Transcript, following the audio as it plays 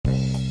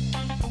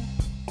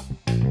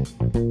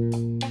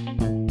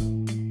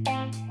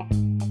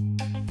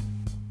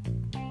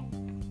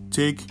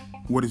Take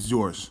what is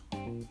yours.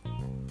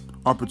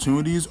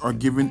 Opportunities are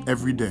given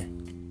every day.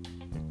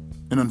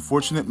 An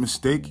unfortunate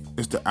mistake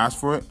is to ask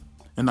for it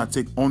and not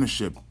take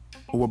ownership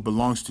of what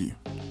belongs to you.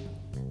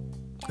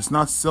 It's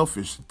not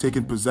selfish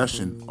taking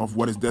possession of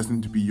what is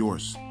destined to be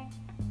yours.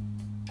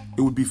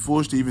 It would be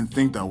foolish to even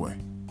think that way.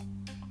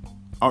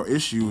 Our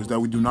issue is that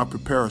we do not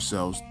prepare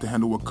ourselves to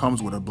handle what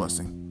comes with our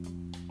blessing.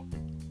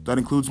 That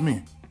includes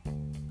me.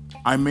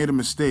 I made a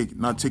mistake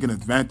not taking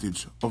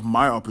advantage of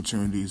my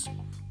opportunities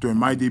during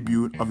my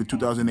debut of the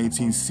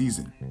 2018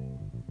 season.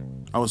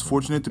 I was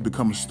fortunate to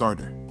become a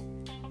starter.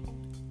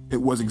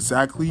 It was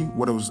exactly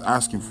what I was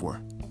asking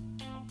for,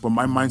 but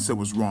my mindset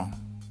was wrong.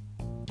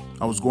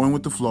 I was going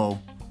with the flow.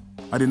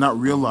 I did not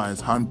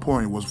realize how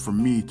important it was for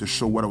me to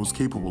show what I was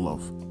capable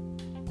of.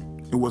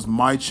 It was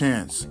my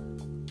chance,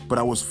 but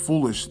I was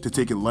foolish to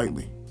take it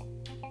lightly.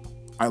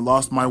 I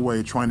lost my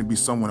way trying to be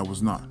someone I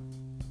was not.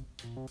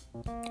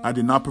 I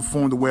did not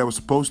perform the way I was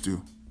supposed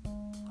to.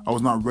 I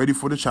was not ready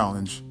for the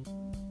challenge.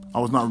 I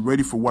was not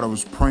ready for what I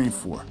was praying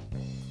for,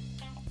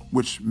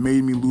 which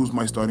made me lose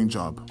my starting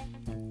job.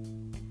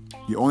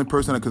 The only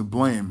person I could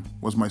blame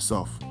was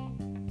myself.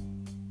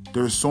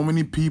 There are so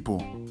many people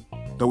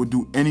that would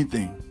do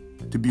anything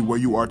to be where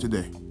you are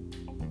today.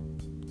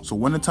 So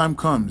when the time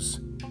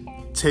comes,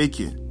 take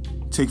it.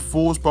 Take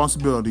full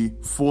responsibility,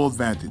 full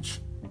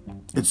advantage.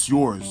 It's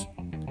yours,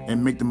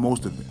 and make the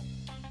most of it.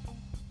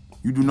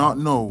 You do not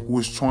know who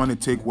is trying to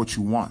take what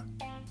you want.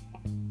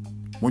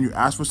 When you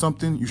ask for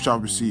something, you shall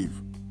receive.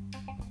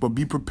 But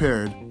be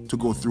prepared to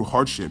go through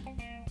hardship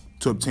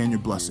to obtain your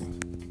blessing.